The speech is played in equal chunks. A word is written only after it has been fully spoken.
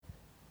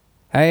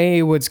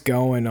Hey, what's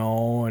going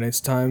on?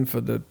 It's time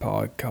for the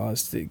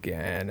podcast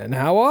again. And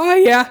how are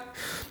ya?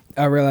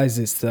 I realize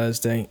it's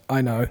Thursday.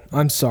 I know.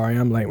 I'm sorry.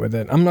 I'm late with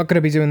it. I'm not going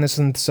to be doing this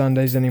on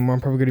Sundays anymore.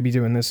 I'm probably going to be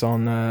doing this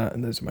on.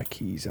 Those are my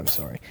keys. I'm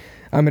sorry.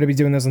 I'm going to be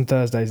doing this on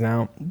Thursdays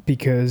now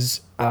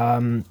because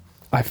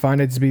I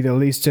find it to be the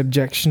least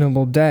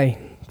objectionable day.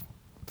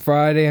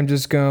 Friday, I'm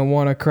just going to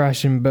want to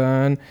crash and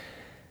burn.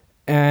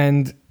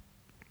 And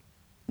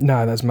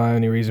no, that's my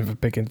only reason for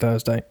picking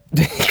Thursday.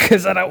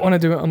 Because I don't want to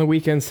do it on the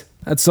weekends.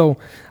 That's all.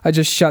 I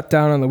just shut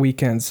down on the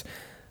weekends.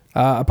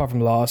 Apart from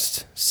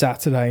last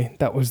Saturday.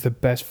 That was the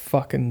best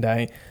fucking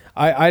day.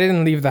 I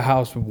didn't leave the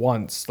house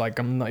once. Like,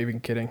 I'm not even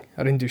kidding.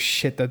 I didn't do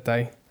shit that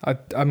day.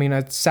 I mean,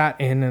 I sat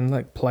in and,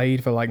 like,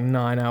 played for, like,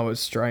 9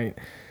 hours straight.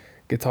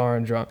 Guitar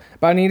and drum.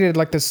 But I needed,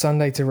 like, the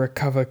Sunday to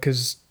recover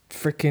because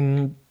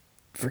freaking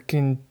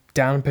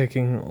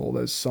downpicking all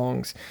those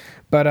songs.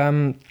 But,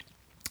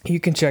 you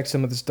can check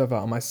some of the stuff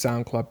out on my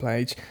SoundCloud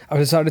page. I've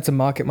decided to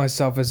market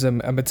myself as a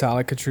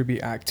Metallica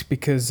tribute act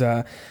because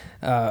I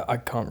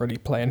can't really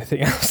play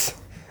anything else.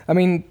 I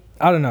mean,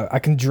 I don't know. I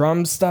can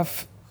drum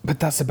stuff, but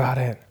that's about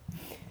it.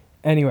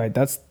 Anyway,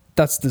 that's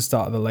the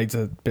start of the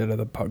later bit of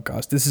the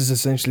podcast. This is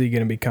essentially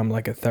going to become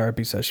like a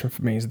therapy session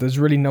for me. So there's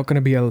really not going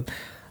to be a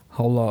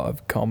whole lot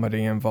of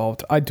comedy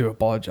involved. I do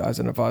apologize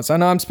in advance. I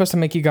know I'm supposed to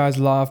make you guys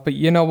laugh, but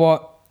you know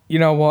what?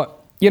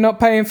 You're not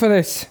paying for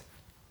this.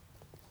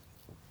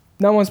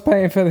 No one's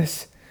paying for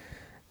this.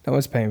 No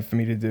one's paying for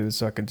me to do this,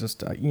 so I can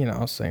just,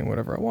 I'll say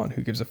whatever I want.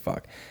 Who gives a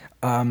fuck?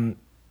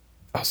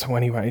 So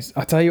anyways,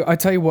 I tell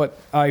you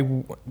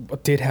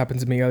what did happen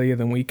to me earlier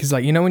than week. Because,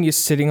 like, when you're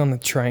sitting on the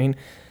train,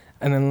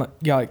 and then,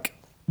 like,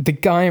 the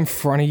guy in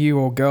front of you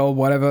or girl,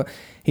 whatever,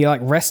 he,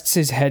 like, rests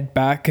his head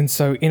back. And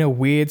so, in a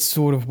weird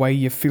sort of way,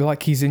 you feel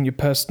like he's in your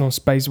personal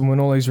space when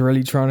all he's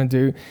really trying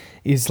to do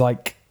is,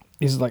 like,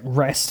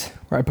 rest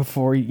right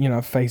before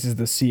he, faces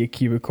the sea of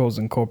cubicles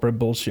and corporate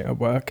bullshit at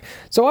work.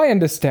 So I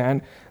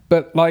understand,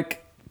 but,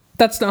 like,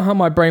 that's not how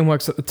my brain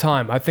works at the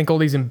time. I think all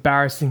these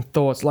embarrassing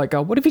thoughts, like,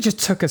 what if he just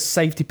took a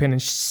safety pin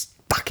and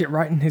stuck it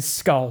right in his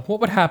skull? What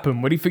would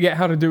happen? Would he forget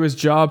how to do his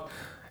job?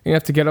 He'd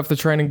have to get off the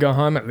train and go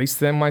home. At least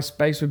then my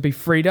space would be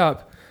freed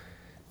up.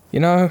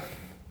 If I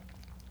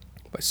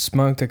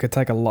smoked, I could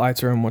take a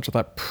lighter and watch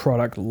that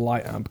product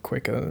light up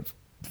quicker than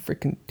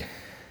freaking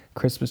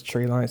Christmas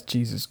tree lights.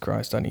 Jesus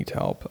Christ, I need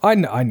help. I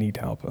need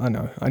help. I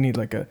know. I need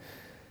like a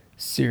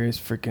serious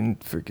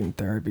freaking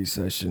therapy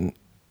session.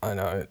 I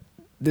know.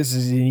 This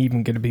isn't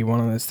even going to be one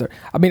of those.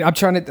 I mean, I'm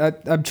trying to do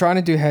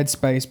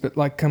Headspace, but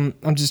like I'm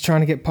just trying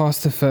to get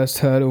past the first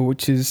hurdle,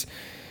 which is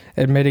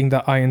admitting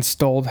that I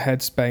installed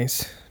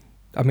Headspace.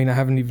 I mean, I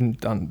haven't even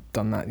done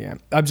that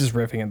yet. I'm just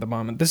riffing at the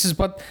moment. This is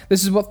what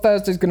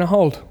Thursday's going to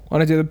hold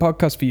when I do the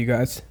podcast for you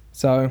guys.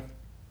 So,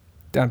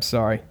 I'm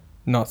sorry,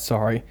 not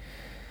sorry.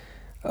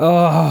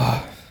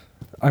 Oh,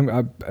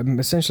 I'm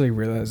essentially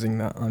realizing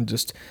that I'm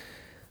just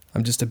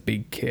a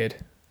big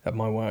kid at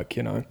my work.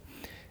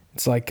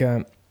 It's like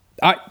out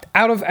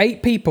of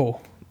 8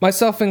 people,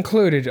 myself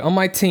included, on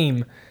my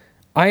team,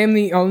 I am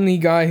the only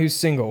guy who's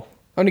single.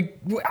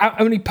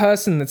 Only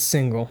person that's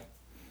single.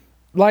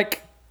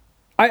 Like,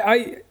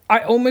 I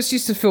almost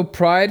used to feel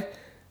pride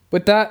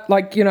with that.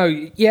 Like, you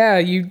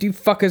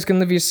fuckers can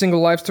live your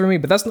single lives through me,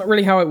 but that's not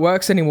really how it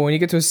works anymore. When you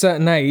get to a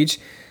certain age,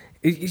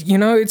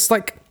 it's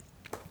like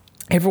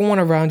everyone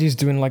around you is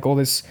doing like all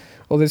this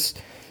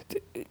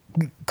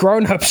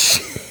grown-up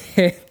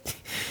shit.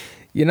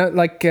 These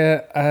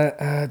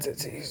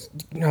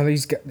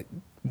guys,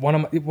 one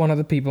of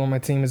the people on my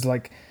team is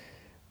like,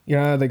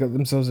 they got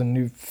themselves a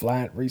new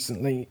flat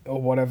recently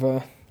or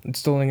whatever,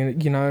 installing it,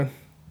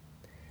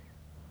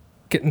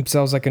 getting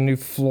themselves like a new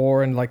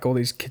floor and like all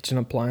these kitchen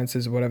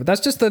appliances or whatever.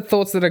 That's just the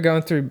thoughts that are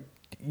going through,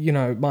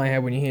 my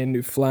head when you hear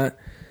new flat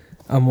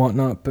and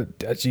whatnot.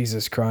 But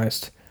Jesus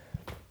Christ.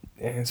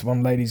 And this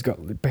one lady's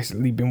got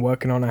basically been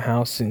working on a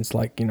house since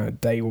like,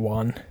 day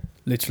one,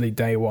 literally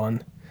day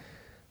one,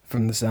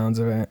 from the sounds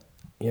of it.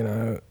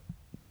 They're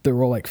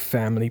all like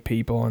family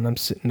people, and I'm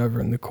sitting over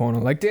in the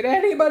corner like, did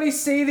anybody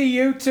see the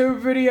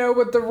YouTube video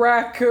with the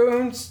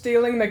raccoon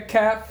stealing the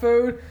cat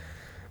food?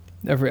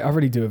 I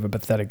already do have a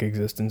pathetic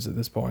existence at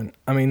this point.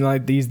 I mean,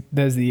 like,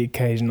 there's the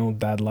occasional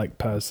dad-like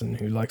person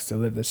who likes to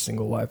live this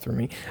single life through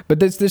me. But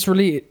this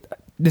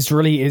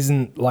really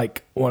isn't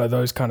like one of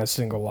those kind of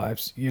single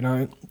lives,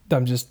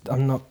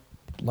 I'm not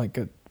like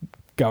a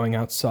going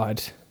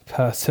outside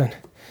person.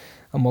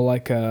 I'm more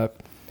like a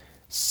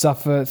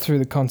suffer through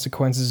the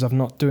consequences of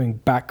not doing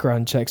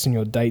background checks on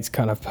your dates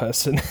kind of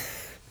person.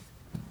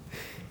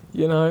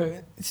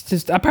 It's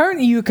just,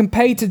 apparently you can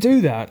pay to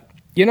do that.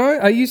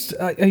 I used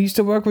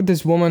to work with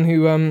this woman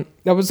who I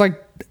was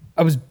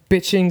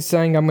bitching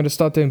saying I'm going to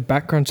start doing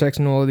background checks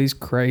and all of these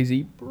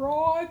crazy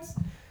broads.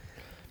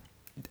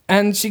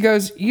 And she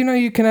goes,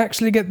 you can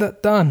actually get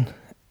that done.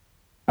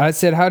 I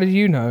said, how did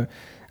you know?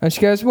 And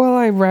she goes, well,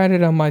 I ran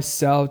it on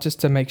myself just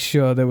to make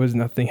sure there was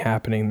nothing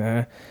happening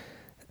there.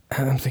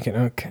 And I'm thinking,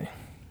 okay,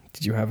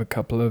 did you have a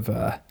couple of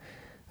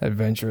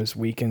adventurous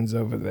weekends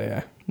over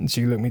there? And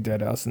she looked me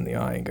dead ass in the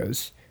eye and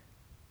goes,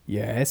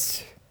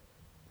 Yes.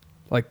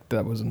 Like,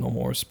 that was a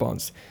normal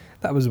response.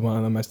 That was one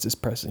of the most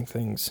depressing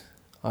things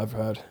I've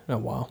heard in a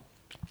while.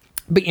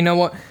 But you know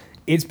what?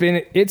 It's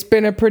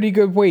been a pretty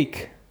good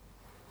week.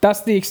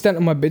 That's the extent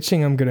of my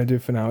bitching I'm gonna do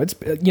for now. It's,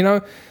 you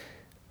know,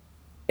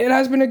 it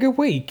has been a good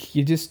week.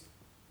 You just,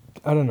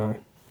 I don't know.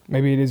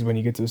 Maybe it is when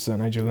you get to a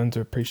certain age, you learn to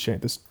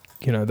appreciate this,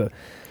 you know,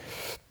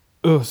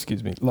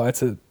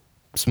 lighter,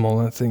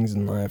 smaller things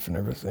in life and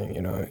everything,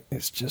 you know.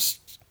 It's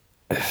just,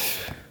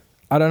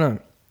 I don't know.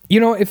 You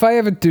know, if I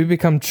ever do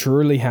become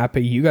truly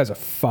happy, you guys are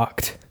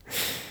fucked.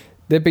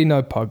 There'd be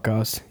no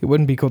podcast. It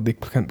wouldn't be called the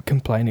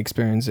Complain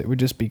Experience. It would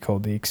just be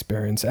called the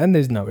Experience. And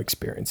there's no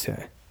experience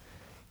here.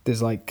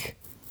 There's like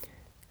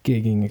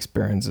gigging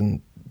experience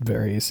and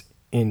various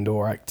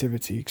indoor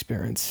activity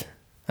experience.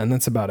 And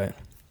that's about it.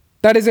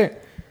 That is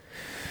it.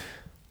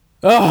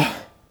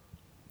 Oh,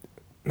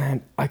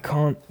 man, I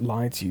can't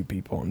lie to you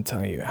people and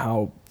tell you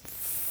how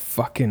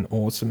fucking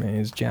awesome it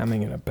is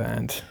jamming in a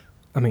band.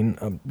 I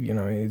mean, you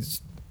know,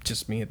 it's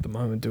just me at the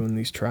moment doing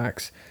these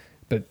tracks.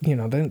 But, you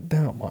know, they're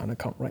not mine. I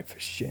can't write for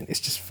shit. It's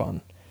just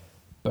fun.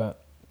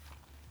 But,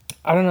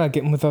 I don't know,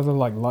 getting with other,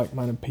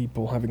 like-minded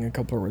people, having a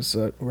couple of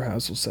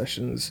rehearsal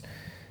sessions,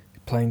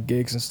 playing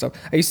gigs and stuff.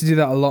 I used to do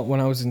that a lot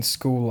when I was in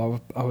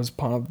school. I was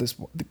part of this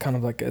kind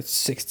of like a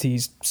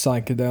 60s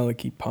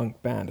psychedelic-y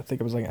punk band. I think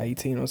I was like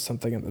 18 or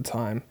something at the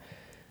time.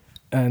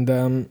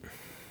 And,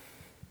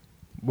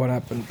 what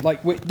happened?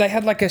 Like, they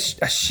had like a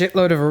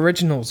shitload of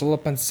originals all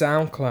up on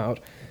SoundCloud.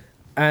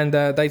 And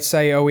they'd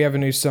say, oh, we have a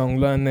new song,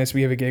 learn this,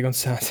 we have a gig on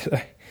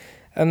Saturday.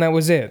 And that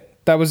was it.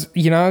 That was,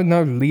 you know,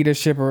 no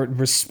leadership or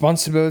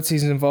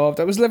responsibilities involved.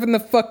 I was living the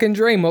fucking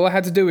dream. All I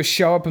had to do was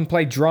show up and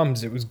play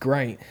drums. It was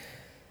great.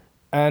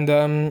 And,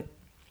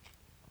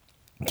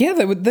 yeah,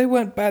 they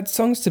weren't bad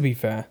songs, to be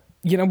fair.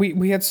 You know,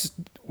 we had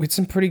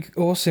some pretty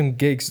awesome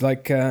gigs,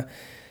 like a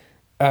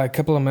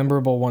couple of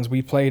memorable ones.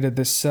 We played at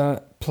this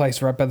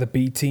place right by the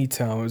BT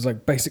Tower. It was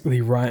like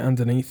basically right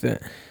underneath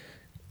it.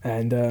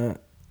 And,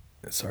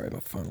 sorry, my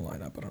phone light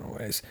up. I don't know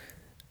what it is.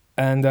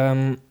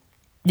 And,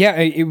 yeah,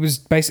 it was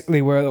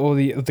basically where all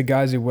the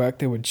guys who worked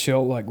there would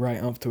chill, like,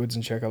 right afterwards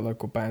and check out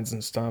local bands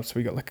and stuff. So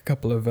we got, like, a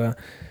couple of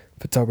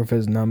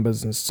photographers'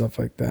 numbers and stuff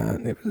like that.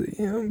 And it was,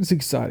 you know, it was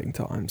exciting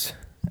times.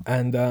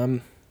 And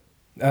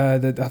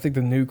I think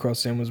the New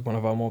Cross Inn was one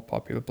of our more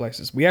popular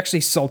places. We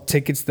actually sold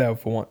tickets there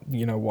for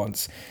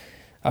once.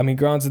 I mean,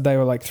 granted, they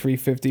were, like,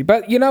 $3.50.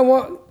 But you know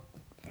what?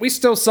 We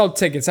still sold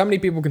tickets. How many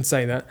people can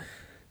say that?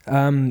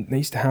 They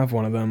used to have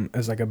one of them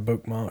as like a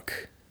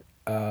bookmark.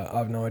 I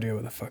have no idea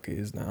what the fuck it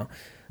is now,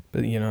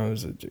 but you know, it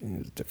was a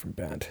different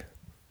band.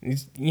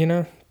 You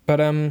know,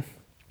 but I'll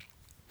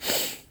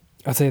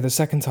tell you, the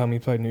second time we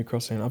played New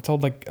Cross Inn, I've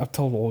told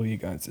all of you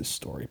guys this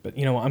story, but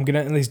you know what, I'm gonna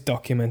at least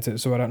document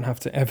it so I don't have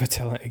to ever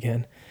tell it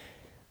again.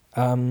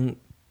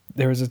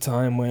 There was a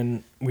time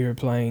when we were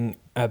playing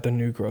at the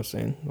New Cross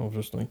Inn,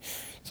 obviously.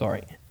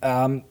 Sorry.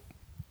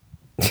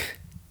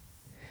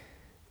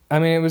 I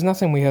mean, it was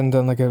nothing we hadn't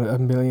done like a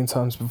million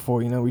times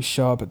before. You know, we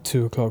show up at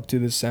 2 o'clock, do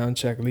the sound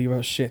check, leave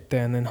our shit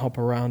there, and then hop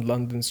around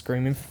London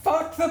screaming,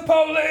 "Fuck the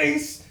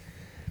police!"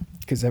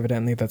 Because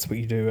evidently that's what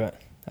you do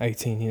at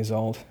 18 years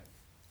old.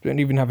 We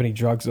didn't even have any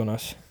drugs on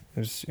us.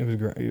 It was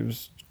great. It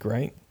was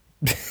great.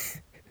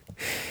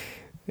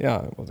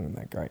 Yeah, it wasn't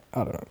that great.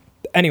 I don't know.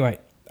 Anyway,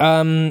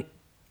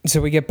 so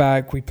we get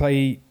back. We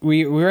play.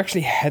 We were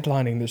actually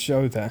headlining the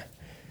show there.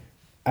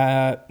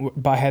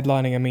 By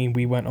headlining, I mean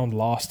we went on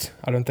last.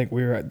 I don't think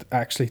we were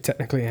actually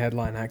technically a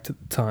headline act at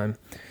the time.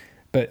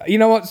 But you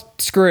know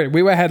what? Screw it.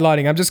 We were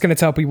headlining. I'm just going to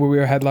tell people we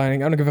were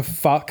headlining. I don't give a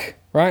fuck,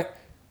 right?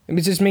 It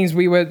just means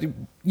we were,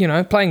 you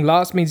know, playing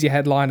last means you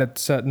headline at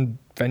a certain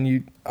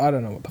venue. I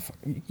don't know what the fuck.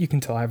 You can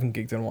tell I haven't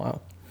gigged in a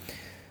while.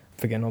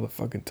 Forgetting all the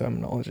fucking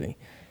terminology.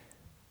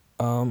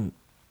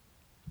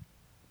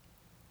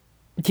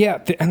 Yeah,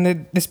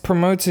 and this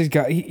promoter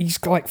guy,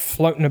 he's like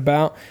floating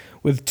about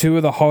with 2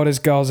 of the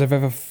hottest girls I've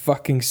ever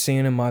fucking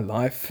seen in my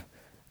life.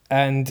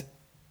 And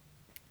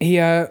he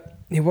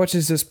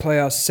watches us play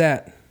our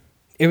set.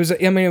 It was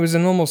a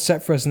normal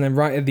set for us, and then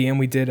right at the end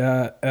we did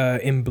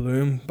In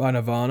Bloom by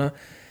Nirvana.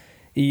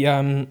 He's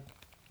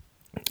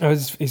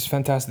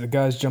fantastic. The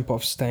guys jump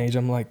off stage.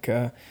 I'm like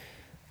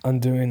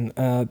undoing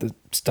the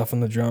stuff on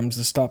the drums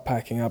to start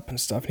packing up and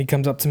stuff. And he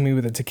comes up to me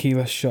with a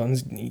tequila shot,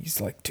 and he's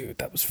like, "Dude,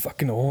 that was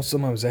fucking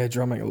awesome. I was air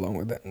drumming along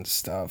with it and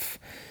stuff."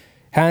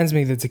 Hands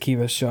me the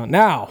tequila shot.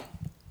 Now,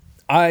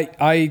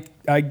 I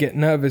get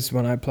nervous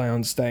when I play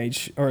on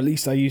stage, or at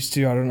least I used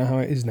to. I don't know how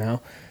it is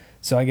now.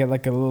 So I get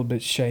like a little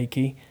bit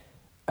shaky,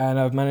 and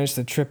I've managed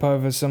to trip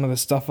over some of the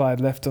stuff I had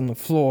left on the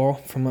floor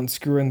from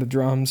unscrewing the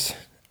drums,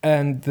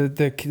 and the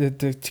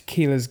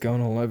tequila's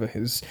gone all over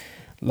his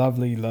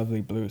lovely,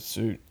 lovely blue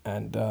suit,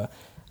 and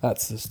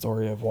that's the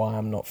story of why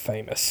I'm not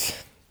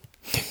famous.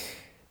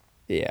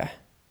 Yeah,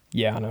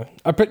 I know.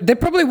 There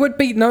probably would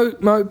be no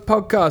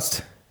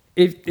podcast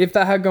if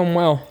that had gone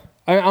well.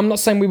 I'm not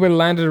saying we would have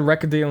landed a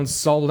record deal and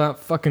sold out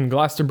fucking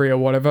Glastonbury or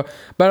whatever,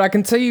 but I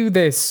can tell you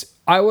this: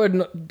 I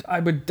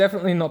would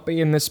definitely not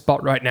be in this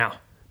spot right now,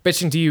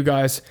 bitching to you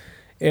guys,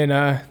 in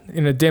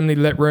a dimly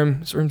lit room.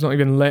 This room's not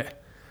even lit.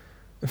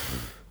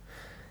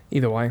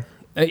 Either way,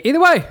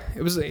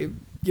 it was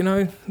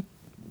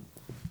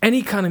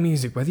any kind of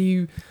music, whether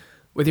you're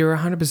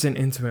 100%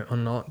 into it or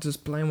not,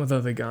 just playing with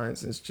other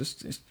guys,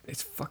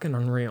 it's fucking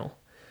unreal.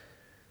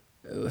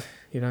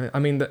 I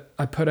mean,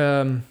 I put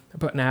an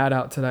ad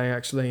out today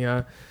actually,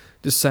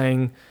 just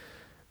saying,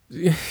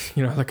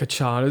 like a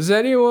chant. Does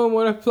anyone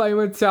want to play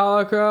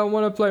Metallica? I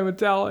want to play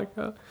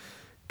Metallica.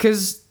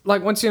 Because,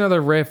 like, once you know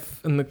the riff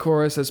and the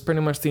chorus, that's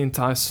pretty much the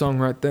entire song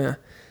right there.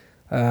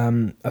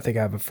 I think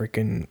I have a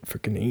freaking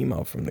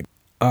email from the...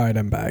 Alright,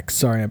 I'm back.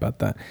 Sorry about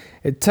that.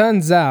 It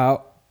turns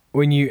out,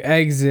 when you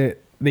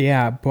exit the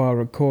app while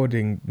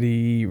recording,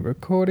 the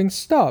recording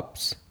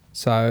stops.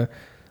 So,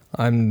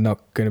 I'm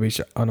not going to be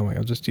sure. Oh, no, wait,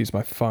 I'll just use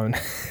my phone.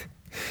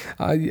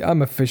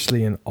 I'm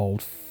officially an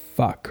old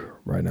fuck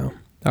right now.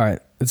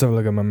 Alright, let's have a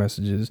look at my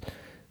messages.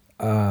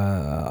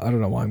 I don't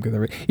know why I'm going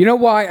to read. You know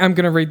why I'm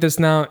going to read this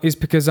now is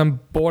because I'm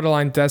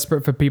borderline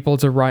desperate for people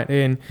to write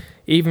in,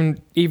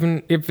 even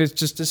if it's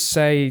just to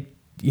say,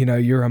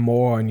 you're a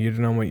moron, you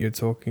don't know what you're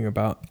talking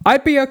about.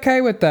 I'd be okay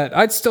with that.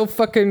 I'd still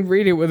fucking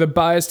read it with a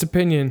biased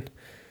opinion.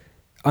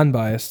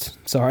 Unbiased,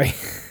 sorry.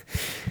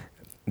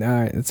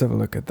 Alright, let's have a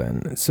look at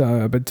that.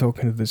 So I've been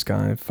talking to this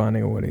guy,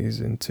 finding out what he's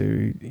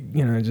into,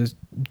 just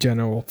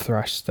general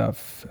thrash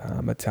stuff.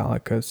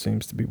 Metallica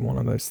seems to be one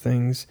of those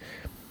things.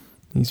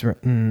 He's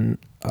written,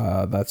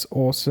 that's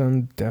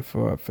awesome.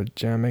 Defo for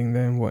jamming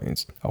then.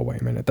 Wait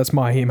a minute. That's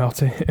my email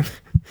to him.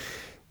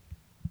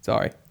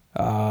 Sorry.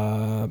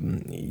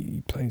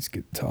 He plays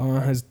guitar.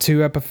 Has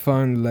 2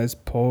 Epiphone Les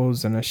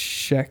Pauls and a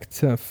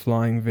Schecter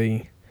Flying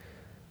V.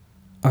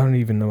 I don't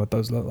even know what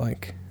those look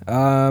like.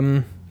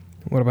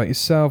 What about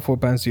yourself?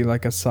 What bands do you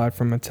like aside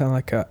from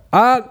Metallica?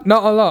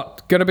 Not a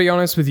lot. Gonna be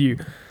honest with you.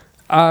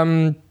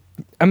 I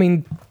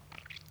mean...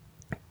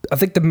 I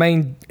think the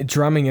main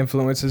drumming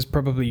influence is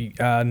probably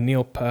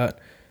Neil Peart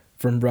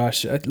from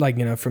Rush.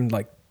 From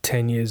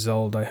 10 years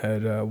old, I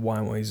heard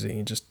YYZ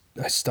and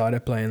I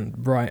started playing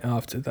right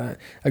after that.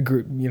 I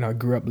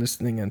grew up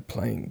listening to him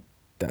playing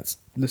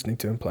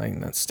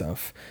that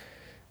stuff.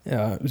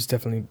 It was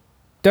definitely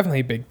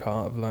a big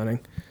part of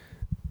learning.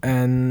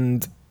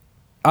 And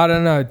I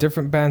don't know,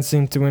 different bands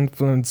seem to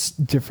influence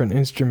different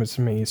instruments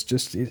for me. It's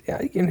just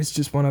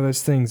one of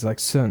those things, like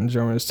certain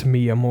genres to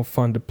me are more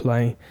fun to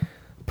play.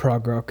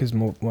 Prog rock is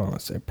more, I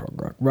say prog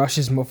rock. Rush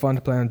is more fun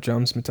to play on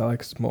drums.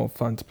 Metallica is more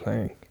fun to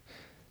play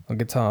on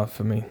guitar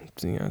for me.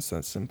 So, it's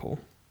that simple.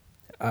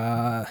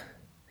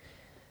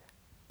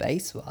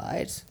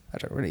 Bass-wise, I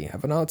don't really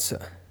have an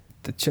answer.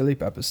 The Chili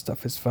Peppers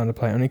stuff is fun to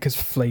play only because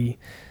Flea,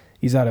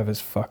 he's out of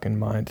his fucking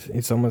mind.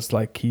 It's almost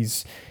like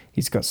he's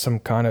got some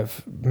kind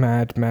of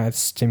mad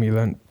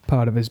stimulant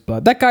part of his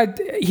blood. That guy,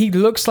 he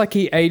looks like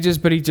he ages,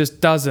 but he just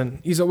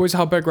doesn't. He's always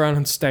hopping around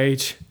on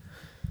stage.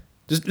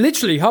 Just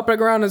literally hopping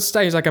around on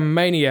stage like a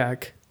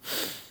maniac.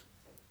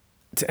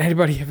 Did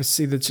anybody ever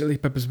see the Chili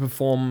Peppers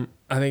perform?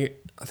 I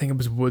think it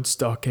was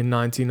Woodstock in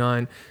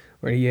 '99,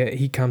 where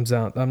he comes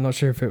out. I'm not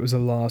sure if it was the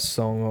last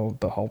song or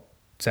the whole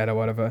set or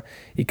whatever.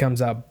 He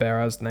comes out bare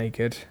ass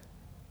naked.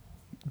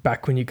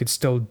 Back when you could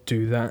still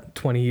do that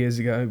 20 years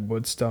ago,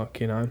 Woodstock.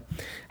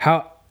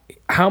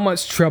 How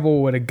much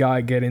trouble would a guy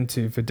get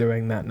into for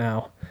doing that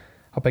now?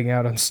 Hopping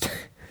out on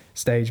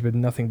stage with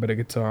nothing but a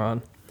guitar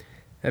on.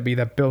 That'd be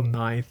that Bill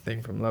Nye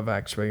thing from Love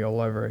Actually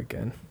all over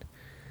again.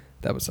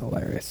 That was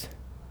hilarious.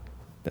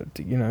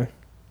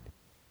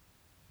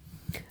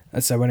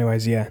 So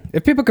anyways, yeah.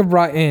 If people could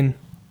write in,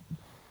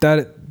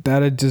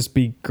 that'd just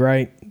be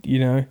great,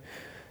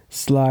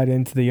 Slide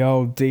into the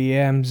old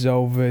DMs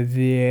over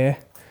there.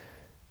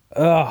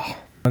 Ugh.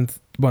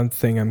 One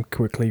thing I'm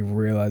quickly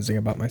realizing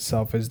about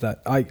myself is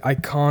that I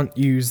can't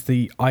use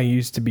the I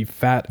used to be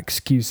fat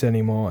excuse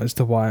anymore as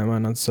to why I'm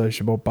an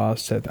unsociable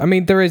bastard. I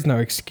mean, there is no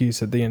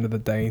excuse at the end of the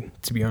day,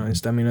 to be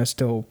honest. I mean, I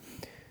don't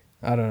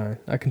know.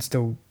 I can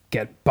still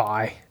get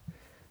by.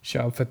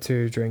 Show up for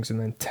 2 drinks and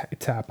then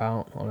tap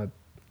out on a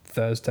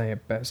Thursday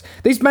at best.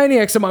 These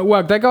maniacs at my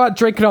work, they go out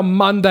drinking on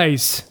Monday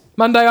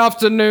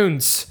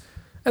afternoons.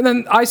 And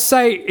then I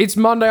say, it's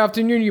Monday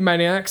afternoon, you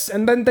maniacs.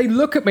 And then they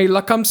look at me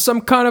like I'm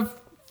some kind of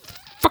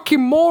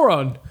fucking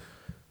moron.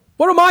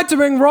 What am I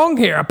doing wrong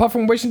here, apart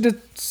from wishing to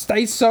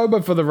stay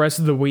sober for the rest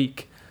of the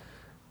week?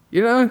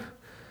 Ugh.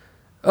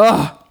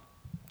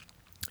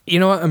 You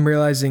know what I'm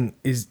realizing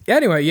is...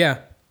 Anyway, yeah.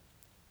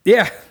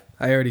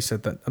 I already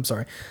said that. I'm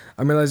sorry.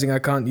 I'm realizing I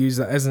can't use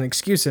that as an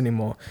excuse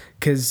anymore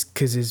because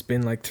it's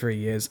been like 3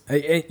 years.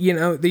 The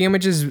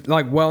image is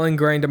like well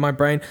ingrained in my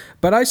brain,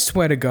 but I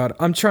swear to God,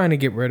 I'm trying to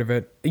get rid of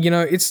it.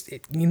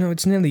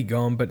 It's nearly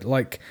gone, but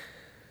like,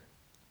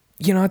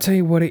 I'll tell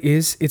you what it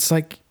is. It's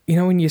like,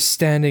 when you're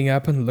standing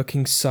up and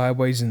looking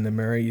sideways in the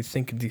mirror, you're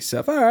thinking to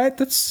yourself, all right,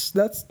 that's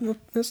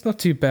not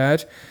too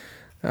bad.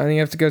 I only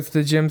have to go to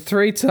the gym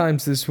 3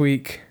 times this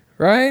week,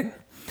 right?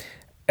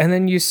 And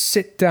then you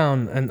sit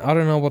down and I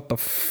don't know what the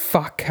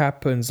fuck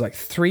happens. Like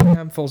 3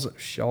 handfuls of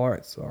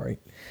sorry.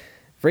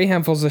 3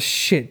 handfuls of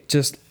shit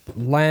just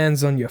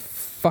lands on your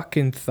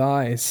fucking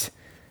thighs.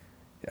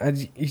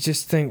 And you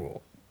just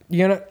think,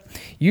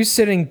 you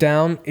sitting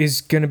down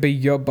is gonna be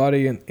your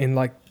body in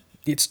like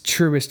its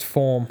truest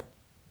form.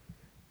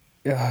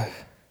 I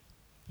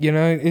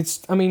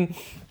mean,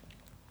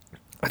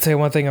 I'll tell you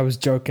one thing I was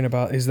joking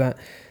about is that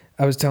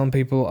I was telling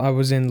people I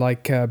was in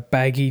like a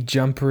baggy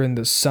jumper in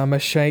the summer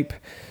shape.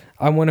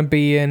 I want to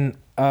be in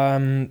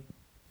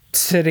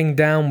sitting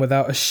down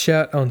without a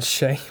shirt on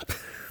shape.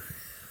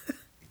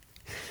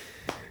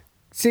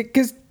 See,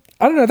 because,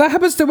 I don't know, that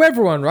happens to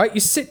everyone, right?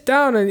 You sit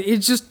down and you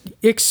just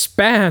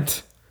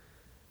expand.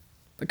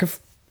 Like a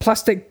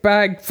plastic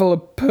bag full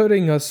of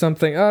pudding or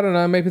something. I don't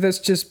know, maybe that's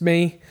just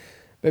me.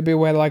 Maybe I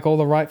wear like all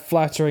the right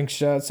flattering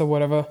shirts or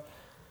whatever.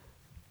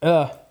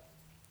 So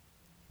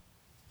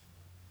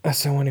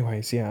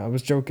anyways, yeah, I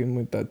was joking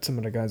with some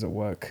of the guys at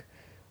work.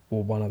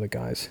 Or one of the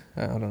guys.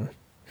 I don't know.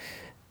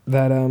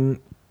 That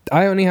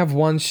I only have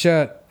one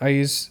shirt I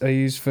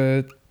use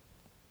for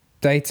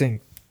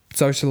dating,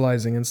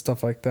 socializing and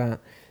stuff like that.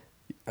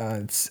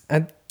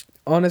 And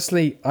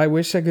honestly, I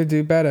wish I could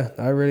do better.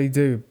 I really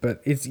do.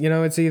 But it's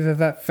either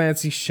that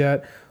fancy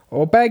shirt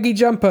or baggy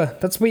jumper.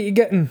 That's what you're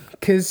getting.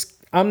 Because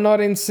I'm not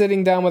in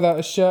sitting down without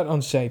a shirt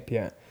on shape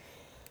yet.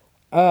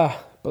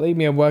 Believe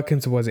me, I'm working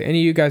towards it. Any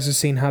of you guys have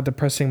seen how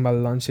depressing my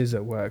lunch is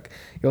at work,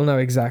 you'll know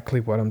exactly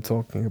what I'm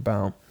talking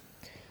about.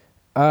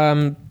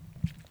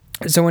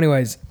 So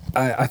anyways,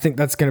 I think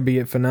that's going to be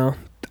it for now.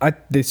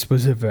 This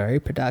was a very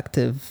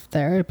productive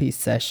therapy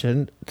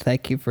session.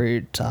 Thank you for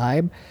your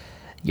time.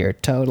 Your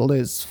total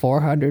is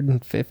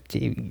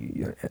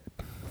 450.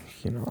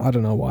 I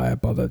don't know why I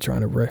bother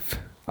trying to riff.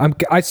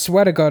 I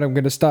swear to God, I'm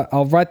going to start.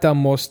 I'll write down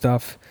more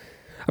stuff.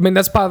 I mean,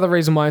 that's part of the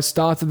reason why I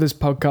started this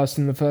podcast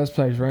in the first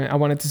place, right? I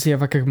wanted to see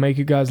if I could make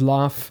you guys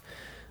laugh,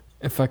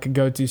 if I could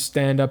go do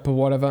stand-up or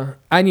whatever.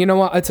 And you know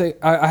what?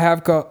 I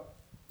have got...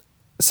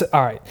 So,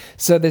 all right.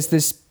 So there's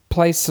this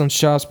place on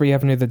Shaftesbury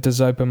Avenue that does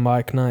open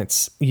mic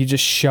nights. You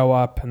just show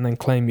up and then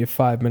claim your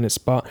 5-minute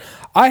spot.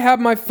 I have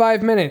my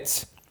 5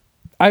 minutes.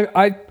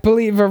 I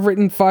believe I've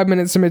written 5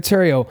 minutes of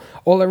material.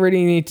 All I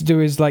really need to do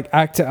is like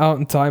act it out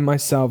and time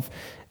myself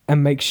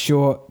and make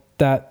sure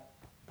that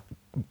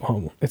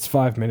it's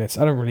 5 minutes.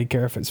 I don't really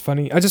care if it's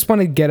funny. I just want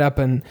to get up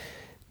and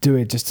do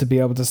it just to be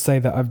able to say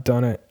that I've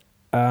done it.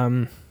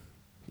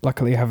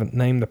 Luckily, I haven't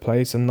named the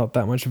place. I'm not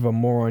that much of a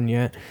moron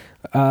yet.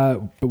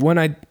 But when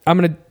I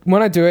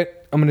do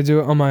it, I'm gonna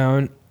do it on my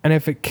own. And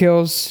if it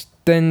kills,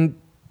 then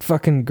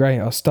fucking great.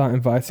 I'll start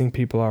inviting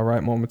people. I'll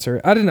write more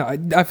material. I don't know.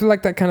 I feel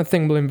like that kind of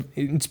thing will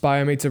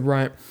inspire me to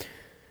write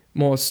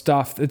more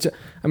stuff. The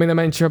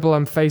main trouble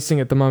I'm facing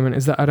at the moment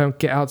is that I don't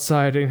get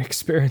outside and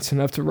experience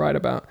enough to write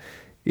about.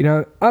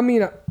 I'm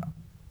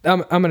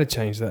gonna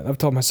change that. I've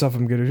told myself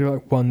I'm gonna do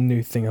like one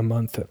new thing a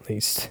month at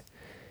least.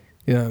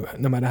 No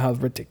matter how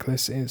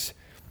ridiculous it is.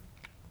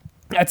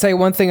 I'd say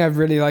one thing I'd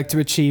really like to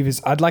achieve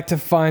is I'd like to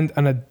find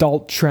an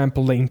adult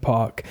trampoline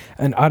park,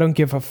 and I don't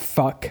give a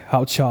fuck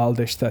how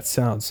childish that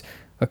sounds.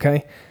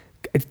 Okay,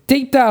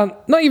 deep down,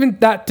 not even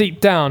that deep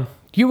down,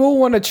 you all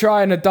want to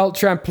try an adult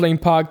trampoline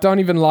park. Don't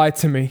even lie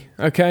to me,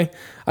 okay?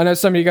 I know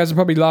some of you guys are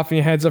probably laughing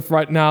your heads off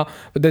right now,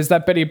 but there's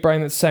that bit of your brain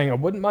that's saying, I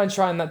wouldn't mind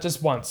trying that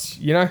just once,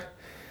 All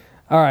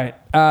right,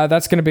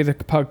 that's going to be the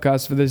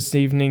podcast for this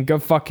evening. Go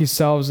fuck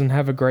yourselves and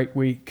have a great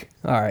week.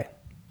 All right.